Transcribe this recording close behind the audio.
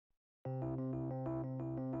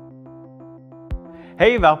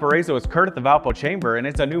Hey Valparaiso, it's Kurt at the Valpo Chamber, and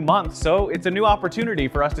it's a new month, so it's a new opportunity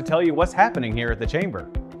for us to tell you what's happening here at the Chamber.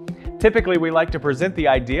 Typically, we like to present the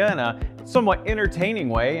idea in a somewhat entertaining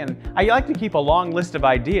way, and I like to keep a long list of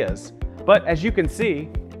ideas. But as you can see,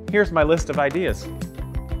 here's my list of ideas.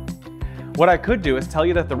 What I could do is tell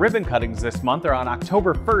you that the ribbon cuttings this month are on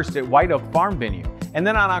October 1st at White Oak Farm Venue, and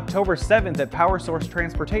then on October 7th at Power Source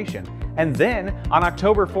Transportation, and then on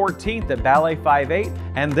October 14th at Ballet 5-8,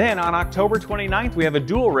 and then on October 29th we have a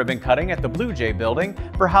dual ribbon cutting at the Blue Jay building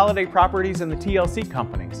for Holiday Properties and the TLC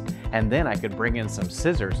companies. And then I could bring in some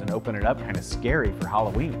scissors and open it up kind of scary for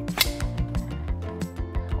Halloween.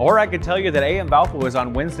 Or I could tell you that AM Valpo is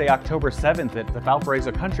on Wednesday, October 7th at the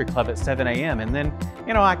Valparaiso Country Club at 7 a.m. And then,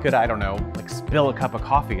 I could, like spill a cup of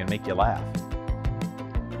coffee and make you laugh.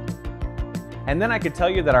 And then I could tell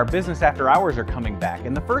you that our business after hours are coming back.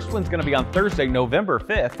 And the first one's going to be on Thursday, November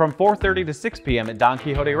 5th from 4:30 to 6 p.m. at Don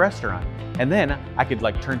Quixote Restaurant. And then I could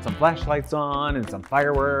turn some flashlights on and some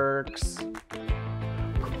fireworks.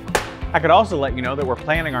 I could also let you know that we're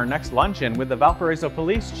planning our next luncheon with the Valparaiso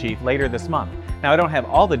Police Chief later this month. Now, I don't have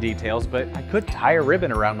all the details, but I could tie a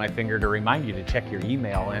ribbon around my finger to remind you to check your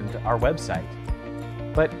email and our website.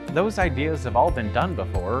 But those ideas have all been done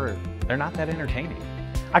before. They're not that entertaining.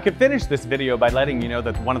 I could finish this video by letting you know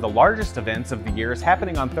that one of the largest events of the year is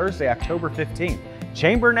happening on Thursday, October 15th.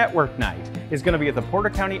 Chamber Network Night is going to be at the Porter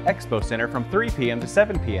County Expo Center from 3 p.m. to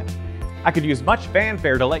 7 p.m. I could use much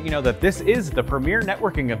fanfare to let you know that this is the premier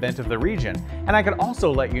networking event of the region, and I could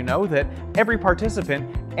also let you know that every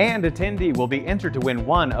participant and attendee will be entered to win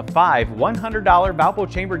one of 5 $100 Valpo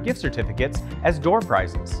Chamber gift certificates as door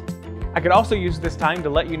prizes. I could also use this time to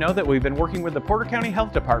let you know that we've been working with the Porter County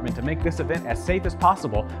Health Department to make this event as safe as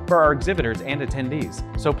possible for our exhibitors and attendees,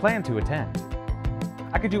 so plan to attend.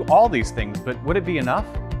 I could do all these things, but would it be enough?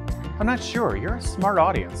 I'm not sure. You're a smart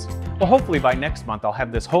audience. Well, hopefully by next month I'll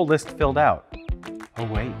have this whole list filled out. Oh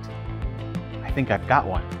wait, I think I've got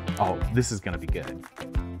one. Oh, this is gonna be good.